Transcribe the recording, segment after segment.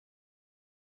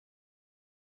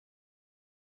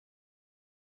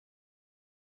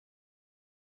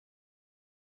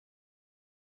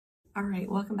All right,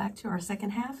 welcome back to our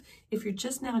second half. If you're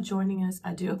just now joining us,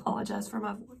 I do apologize for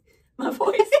my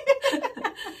voice.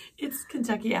 It's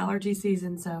Kentucky allergy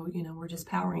season, so we're just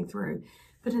powering through.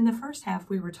 But in the first half,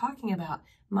 we were talking about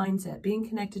mindset, being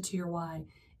connected to your why,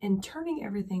 and turning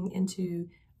everything into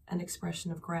an expression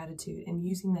of gratitude and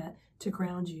using that to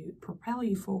ground you, propel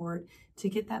you forward, to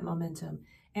get that momentum.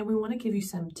 And we want to give you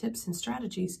some tips and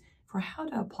strategies for how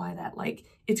to apply that. Like,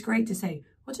 it's great to say,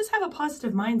 well, just have a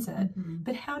positive mindset,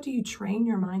 but how do you train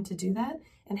your mind to do that?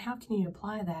 And how can you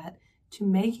apply that to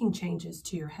making changes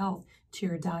to your health, to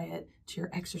your diet, to your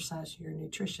exercise, to your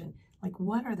nutrition? Like,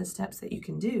 what are the steps that you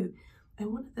can do?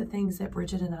 And one of the things that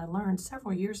Bridget and I learned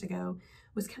several years ago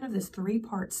was kind of this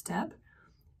 3-part step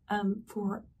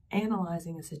for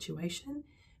analyzing a situation,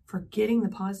 for getting the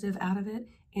positive out of it,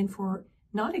 and for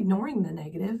not ignoring the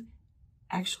negative,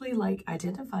 actually like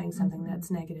identifying something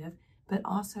that's negative, but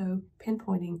also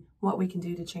pinpointing what we can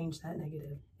do to change that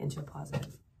negative into a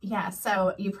positive. Yeah,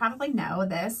 so you probably know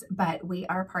this, but we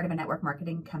are part of a network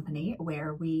marketing company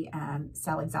where we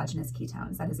sell exogenous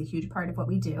ketones. That is a huge part of what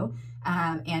we do.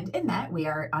 And in that, we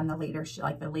are on the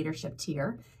leadership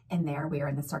tier. In there, we are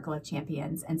in the Circle of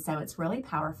Champions. And so it's really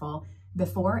powerful.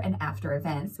 Before and after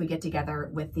events, we get together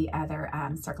with the other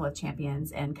Circle of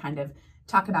Champions and kind of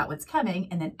talk about what's coming.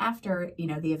 And then after,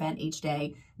 the event each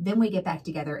day, then we get back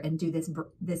together and do this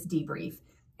debrief.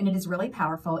 And it is really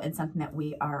powerful and something that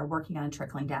we are working on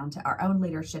trickling down to our own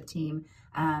leadership team.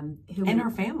 Our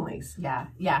families.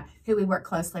 Yeah, who we work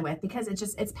closely with, because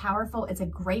it's powerful. It's a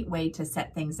great way to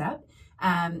set things up.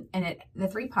 The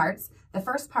 3 parts, the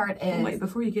first part is... Wait,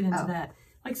 before you get into that,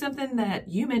 like something that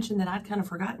you mentioned that I'd kind of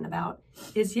forgotten about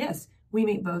is, yes, we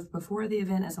meet both before the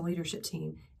event as a leadership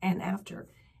team and after.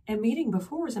 And meeting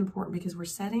before is important because we're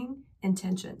setting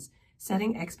intentions,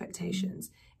 setting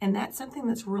expectations. And that's something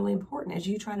that's really important as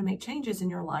you try to make changes in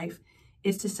your life,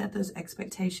 is to set those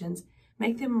expectations,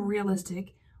 make them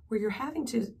realistic, where you're having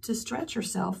to stretch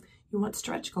yourself. You want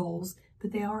stretch goals,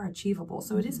 but they are achievable.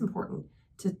 So it is important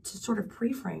to sort of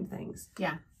pre-frame things.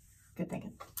 Yeah, good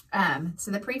thinking. So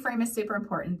the pre-frame is super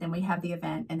important. Then we have the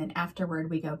event, and then afterward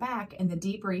we go back, and the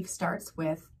debrief starts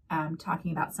with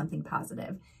talking about something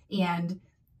positive. And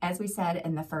as we said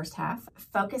in the first half,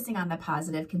 focusing on the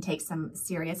positive can take some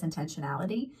serious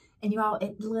intentionality. And you all,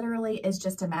 it literally is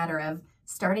just a matter of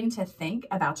starting to think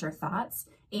about your thoughts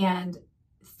and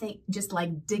just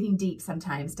like digging deep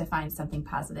sometimes to find something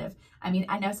positive. I mean,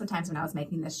 I know sometimes when I was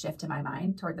making this shift in my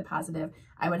mind toward the positive,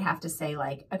 I would have to say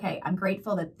like, okay, I'm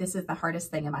grateful that this is the hardest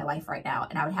thing in my life right now.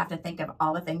 And I would have to think of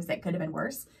all the things that could have been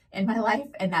worse in my life.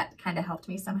 And that kind of helped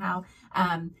me somehow.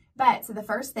 So the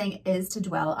first thing is to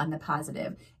dwell on the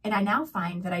positive. And I now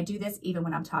find that I do this even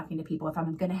when I'm talking to people. If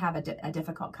I'm going to have a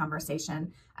difficult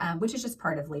conversation, which is just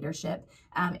part of leadership.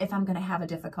 If I'm going to have a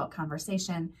difficult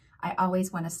conversation, I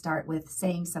always want to start with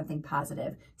saying something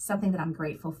positive, something that I'm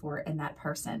grateful for in that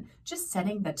person, just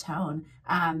setting the tone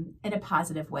in a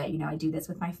positive way. I do this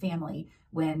with my family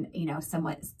when,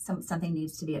 something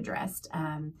needs to be addressed.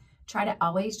 Try to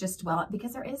always just dwell,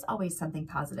 because there is always something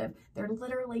positive. There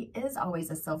literally is always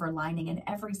a silver lining in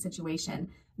every situation,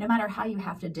 no matter how you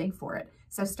have to dig for it.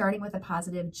 So starting with a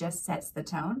positive just sets the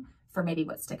tone for maybe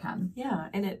what's to come. Yeah,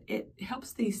 and it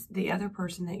helps the other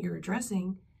person that you're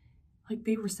addressing like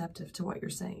be receptive to what you're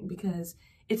saying, because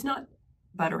it's not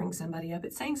buttering somebody up.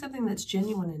 It's saying something that's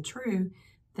genuine and true,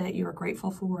 that you're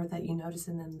grateful for, that you notice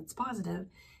in them that's positive,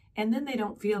 and then they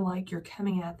don't feel like you're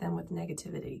coming at them with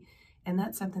negativity. And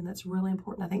that's something that's really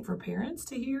important, I think, for parents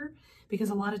to hear, because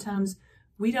a lot of times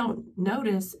we don't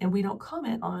notice and we don't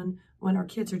comment on when our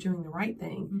kids are doing the right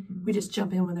thing. We just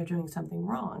jump in when they're doing something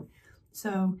wrong.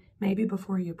 So maybe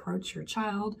before you approach your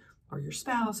child or your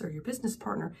spouse or your business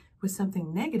partner with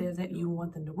something negative that you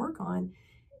want them to work on,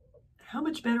 how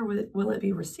much better will it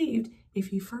be received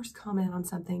if you first comment on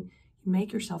something, you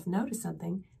make yourself notice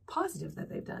something positive that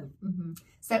they've done.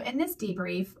 So in this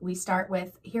debrief, we start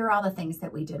with, here are all the things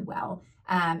that we did well.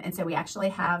 And so we actually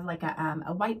have like a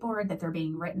whiteboard that they're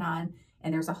being written on,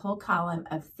 and there's a whole column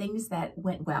of things that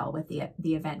went well with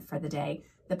the event for the day,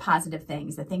 the positive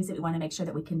things, the things that we want to make sure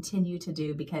that we continue to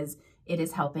do because it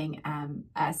is helping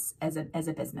us as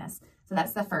a business. So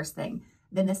that's the first thing.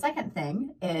 Then the second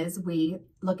thing is we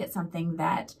look at something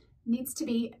that needs to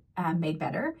be made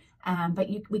better. But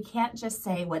we can't just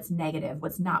say what's negative,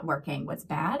 what's not working, what's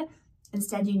bad.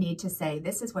 Instead, you need to say,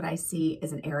 this is what I see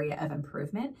as an area of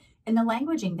improvement. And the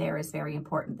languaging there is very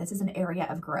important. This is an area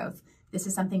of growth. This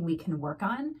is something we can work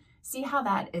on. See how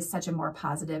that is such a more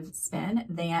positive spin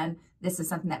than this is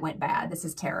something that went bad. This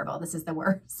is terrible. This is the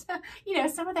worst.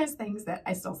 Some of those things that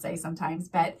I still say sometimes,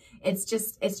 but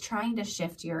it's trying to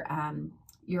shift your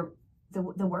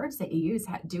the words that you use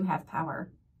do have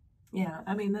power. Yeah,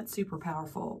 I mean, that's super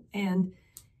powerful. And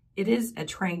it is a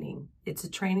training. It's a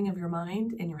training of your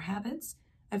mind and your habits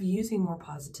of using more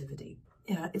positivity.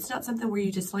 Yeah, it's not something where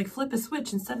you just like flip a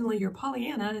switch and suddenly you're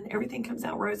Pollyanna and everything comes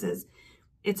out roses.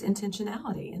 It's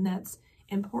intentionality. And that's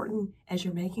important as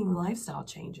you're making lifestyle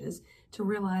changes to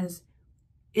realize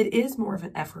it is more of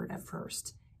an effort at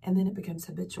first and then it becomes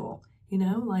habitual. You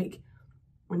know, like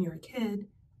when you're a kid,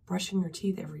 brushing your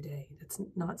teeth every day. That's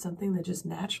not something that just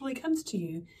naturally comes to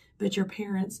you, but your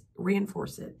parents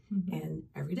reinforce it. Mm-hmm. And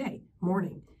every day,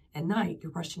 morning and night,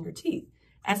 you're brushing your teeth.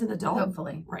 As an adult,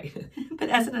 hopefully. Right. But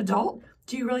as an adult,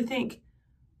 do you really think,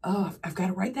 oh, I've got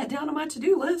to write that down on my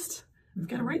to-do list. I've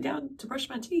got to write down to brush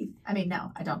my teeth. I mean,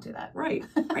 no, I don't do that. Right.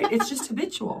 Right. It's just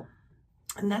habitual.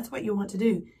 And that's what you want to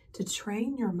do, to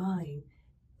train your mind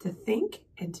to think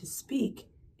and to speak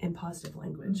in positive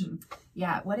language. Mm-hmm.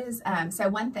 Yeah. What is, so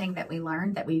one thing that we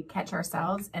learned that we catch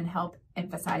ourselves and help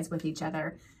emphasize with each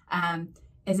other,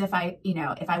 is if I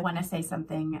want to say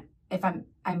something, if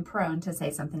I'm prone to say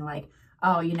something like,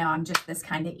 oh, I'm just this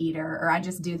kind of eater, or I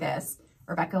just do this.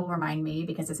 Rebecca will remind me,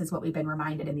 because this is what we've been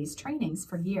reminded in these trainings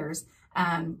for years,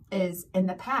 is in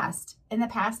the past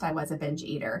I was a binge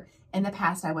eater. In the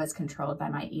past, I was controlled by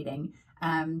my eating.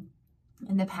 In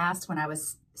the past, when I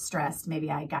was stressed,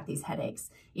 maybe I got these headaches,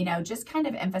 just kind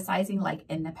of emphasizing like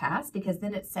in the past, because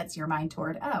then it sets your mind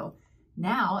toward, oh,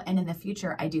 now and in the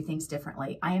future, I do things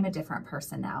differently. I am a different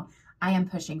person now. I am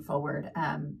pushing forward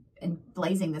and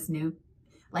blazing this new,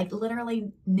 like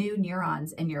literally new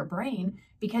neurons in your brain,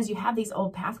 because you have these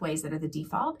old pathways that are the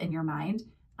default in your mind.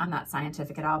 I'm not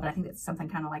scientific at all, but I think it's something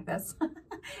kind of like this,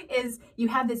 is you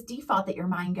have this default that your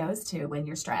mind goes to when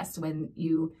you're stressed, when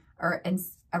you are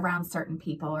around certain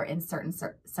people or in certain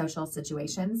social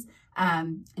situations.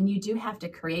 And you do have to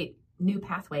create new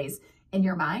pathways in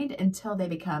your mind until they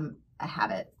become a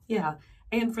habit. Yeah.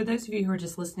 And for those of you who are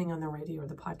just listening on the radio or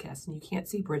the podcast and you can't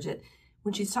see Bridget,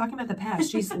 when she's talking about the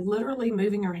past, she's literally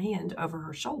moving her hand over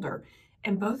her shoulder.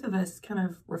 And both of us kind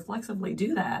of reflexively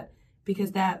do that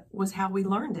because that was how we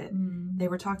learned it. Mm. They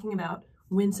were talking about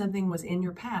when something was in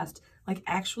your past, like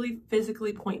actually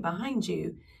physically point behind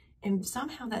you. And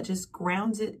somehow that just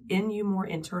grounds it in you more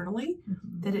internally,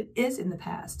 mm-hmm. that it is in the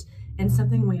past. And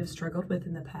something we have struggled with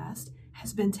in the past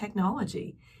has been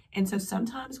technology. And so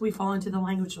sometimes we fall into the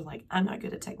language of like, I'm not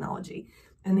good at technology.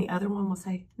 And the other one will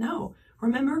say, no,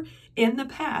 remember in the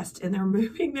past, and they're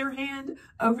moving their hand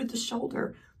over the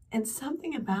shoulder. And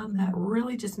something about that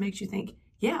really just makes you think,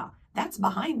 yeah, that's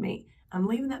behind me. I'm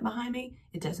leaving that behind me.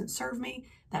 It doesn't serve me.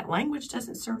 That language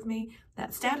doesn't serve me.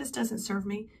 That status doesn't serve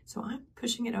me. So I'm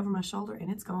pushing it over my shoulder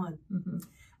and it's gone. Mm-hmm.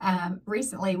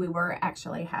 Recently, we were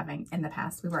having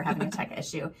a tech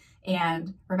issue.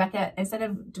 And Rebecca, instead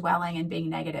of dwelling and being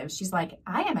negative, she's like,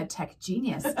 I am a tech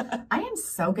genius. I am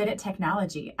so good at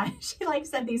technology. She like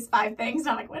said these 5 things.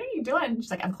 And I'm like, what are you doing? She's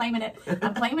like, I'm claiming it.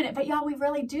 But y'all, we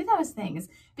really do those things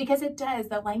because it does.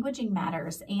 The languaging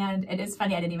matters. And it is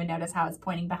funny. I didn't even notice how it's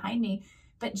pointing behind me.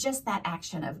 But just that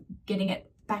action of getting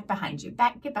it back behind you,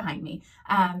 get behind me.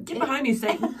 Get behind me,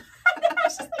 Satan. I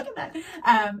was just thinking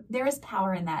that. There is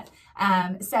power in that.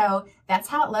 So that's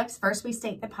how it looks. First, we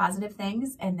state the positive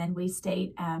things, and then we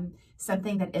state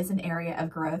something that is an area of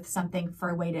growth, something for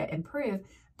a way to improve.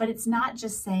 But it's not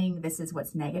just saying this is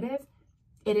what's negative.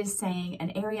 It is saying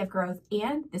an area of growth,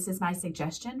 and this is my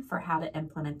suggestion for how to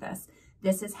implement this.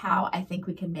 This is how I think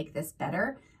we can make this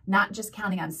better, not just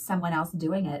counting on someone else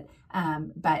doing it,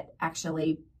 but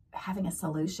actually having a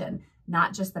solution.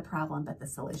 Not just the problem, but the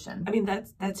solution. I mean,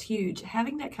 that's huge.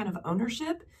 Having that kind of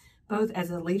ownership, both as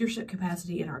a leadership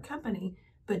capacity in our company,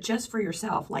 but just for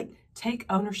yourself, like take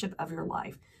ownership of your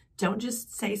life. Don't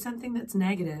just say something that's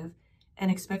negative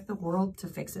and expect the world to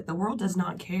fix it. The world does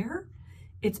not care.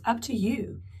 It's up to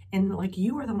you. And like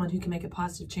you are the one who can make a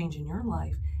positive change in your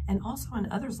life and also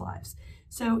in others' lives.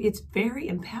 So it's very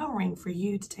empowering for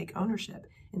you to take ownership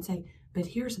and say, but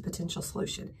here's a potential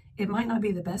solution. It might not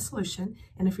be the best solution.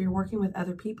 And if you're working with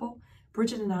other people,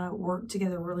 Bridget and I work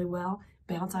together really well,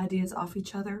 bounce ideas off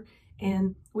each other.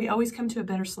 And we always come to a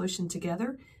better solution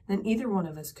together than either one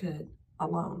of us could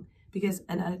alone. Because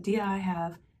an idea I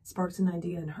have sparks an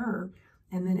idea in her.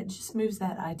 And then it just moves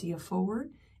that idea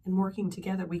forward. And working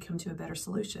together, we come to a better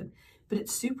solution. But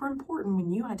it's super important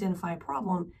when you identify a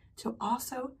problem to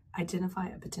also identify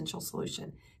a potential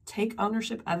solution. Take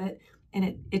ownership of it.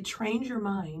 And it trains your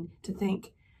mind to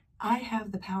think, I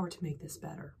have the power to make this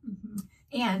better. Mm-hmm.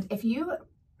 And if you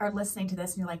are listening to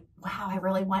this and you're like, wow, I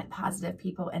really want positive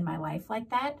people in my life like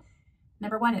that.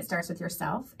 Number one, it starts with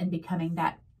yourself and becoming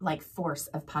that like force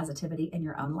of positivity in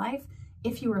your own life.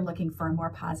 if you are looking for a more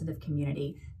positive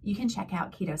community, you can check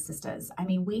out Keto Sisters. I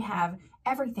mean, we have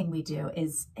everything we do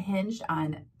is hinged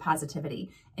on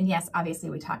positivity. And yes, obviously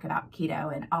we talk about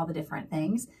keto and all the different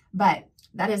things, but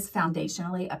that is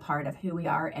foundationally a part of who we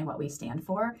are and what we stand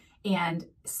for. And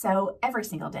so every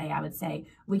single day, I would say,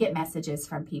 we get messages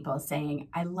from people saying,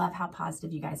 I love how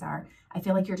positive you guys are. I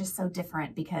feel like you're just so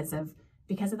different because of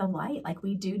the light. Like,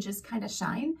 we do just kind of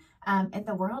shine. And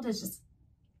the world is just,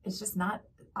 it's just not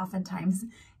oftentimes,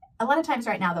 a lot of times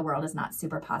right now, the world is not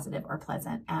super positive or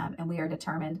pleasant. And we are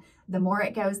determined, the more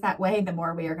it goes that way, the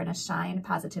more we are going to shine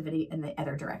positivity in the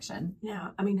other direction. Yeah.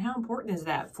 I mean, how important is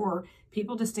that for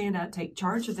people to stand up, take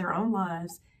charge of their own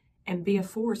lives, and be a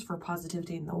force for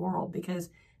positivity in the world? Because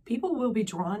people will be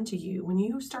drawn to you when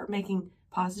you start making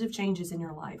positive changes in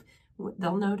your life.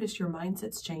 They'll notice your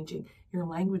mindset's changing, your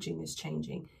languaging is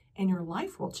changing, and your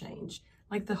life will change.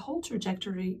 Like, the whole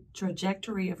trajectory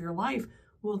of your life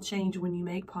will change when you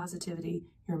make positivity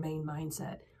your main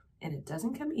mindset. And it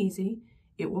doesn't come easy.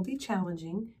 It will be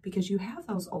challenging because you have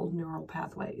those old neural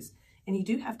pathways and you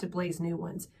do have to blaze new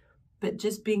ones. But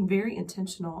just being very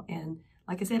intentional, and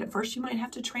like I said, at first you might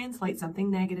have to translate something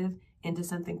negative into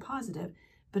something positive,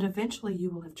 but eventually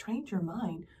you will have trained your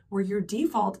mind where your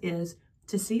default is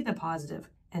to see the positive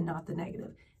and not the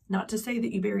negative. Not to say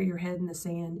that you bury your head in the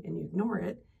sand and you ignore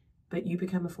it, but you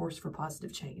become a force for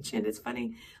positive change. And it's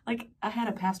funny, like, I had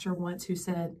a pastor once who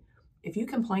said, if you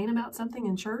complain about something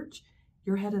in church,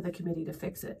 you're head of the committee to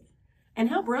fix it. And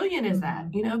how brilliant is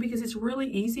that? You know, because it's really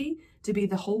easy to be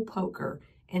the hole poker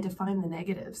and to find the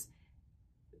negatives.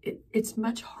 It's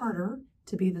much harder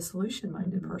to be the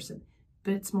solution-minded person,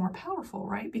 but it's more powerful,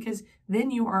 right? Because then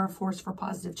you are a force for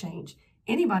positive change.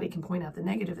 Anybody can point out the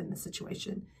negative in the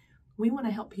situation. We want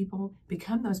to help people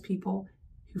become those people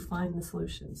who find the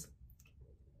solutions.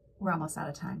 We're almost out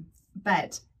of time.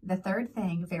 But the third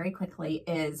thing, very quickly,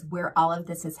 is where all of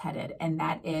this is headed. And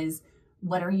that is,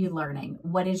 what are you learning?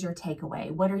 What is your takeaway?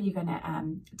 What are you going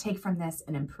to take from this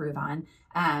and improve on?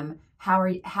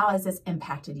 How has this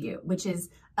impacted you? Which is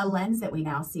a lens that we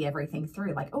now see everything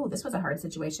through. Like, oh, this was a hard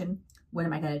situation. What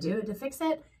am I going to do to fix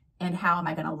it? And how am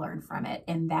I going to learn from it?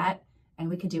 And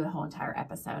we could do a whole entire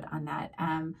episode on that.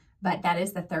 But that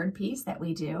is the third piece that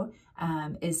we do,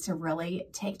 is to really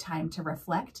take time to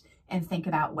reflect and think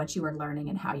about what you are learning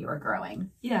and how you are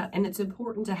growing. Yeah, and it's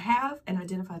important to have and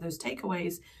identify those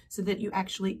takeaways so that you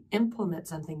actually implement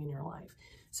something in your life.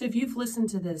 So if you've listened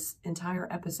to this entire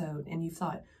episode and you've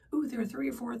thought, ooh, there are 3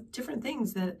 or 4 different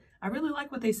things that I really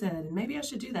like what they said, and maybe I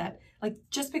should do that. Like,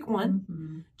 just pick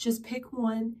one. Just pick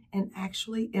one and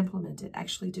actually implement it.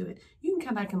 Actually do it. You can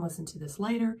come back and listen to this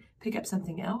later, pick up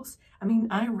something else. I mean,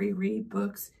 I reread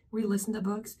books, re-listen to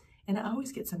books, and I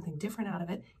always get something different out of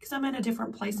it because I'm at a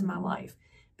different place in my life.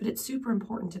 But it's super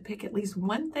important to pick at least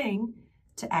one thing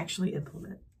to actually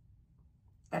implement.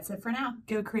 That's it for now.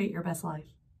 Go create your best life.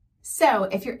 So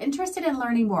if you're interested in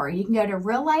learning more, you can go to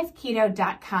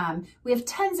reallifeketo.com. We have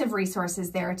tons of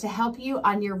resources there to help you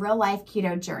on your real life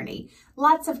keto journey.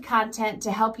 Lots of content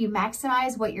to help you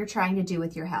maximize what you're trying to do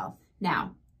with your health.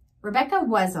 Now, Rebecca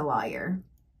was a lawyer.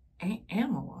 I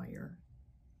am a lawyer.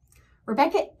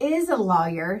 Rebecca is a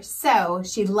lawyer, so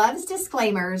she loves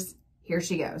disclaimers. Here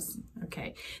she goes.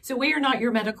 Okay, so we are not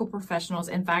your medical professionals.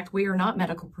 In fact, we are not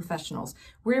medical professionals.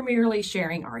 We're merely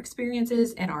sharing our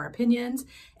experiences and our opinions.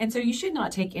 And so you should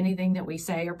not take anything that we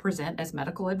say or present as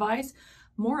medical advice.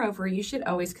 Moreover, you should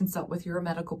always consult with your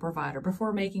medical provider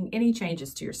before making any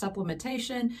changes to your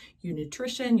supplementation, your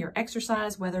nutrition, your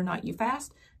exercise, whether or not you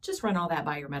fast. Just run all that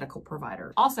by your medical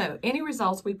provider. Also, any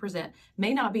results we present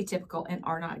may not be typical and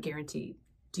are not guaranteed.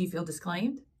 Do you feel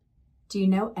disclaimed? Do you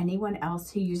know anyone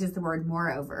else who uses the word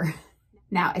moreover?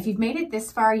 Now, if you've made it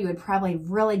this far, you would probably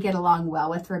really get along well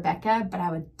with Rebecca, but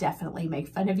I would definitely make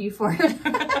fun of you for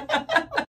it.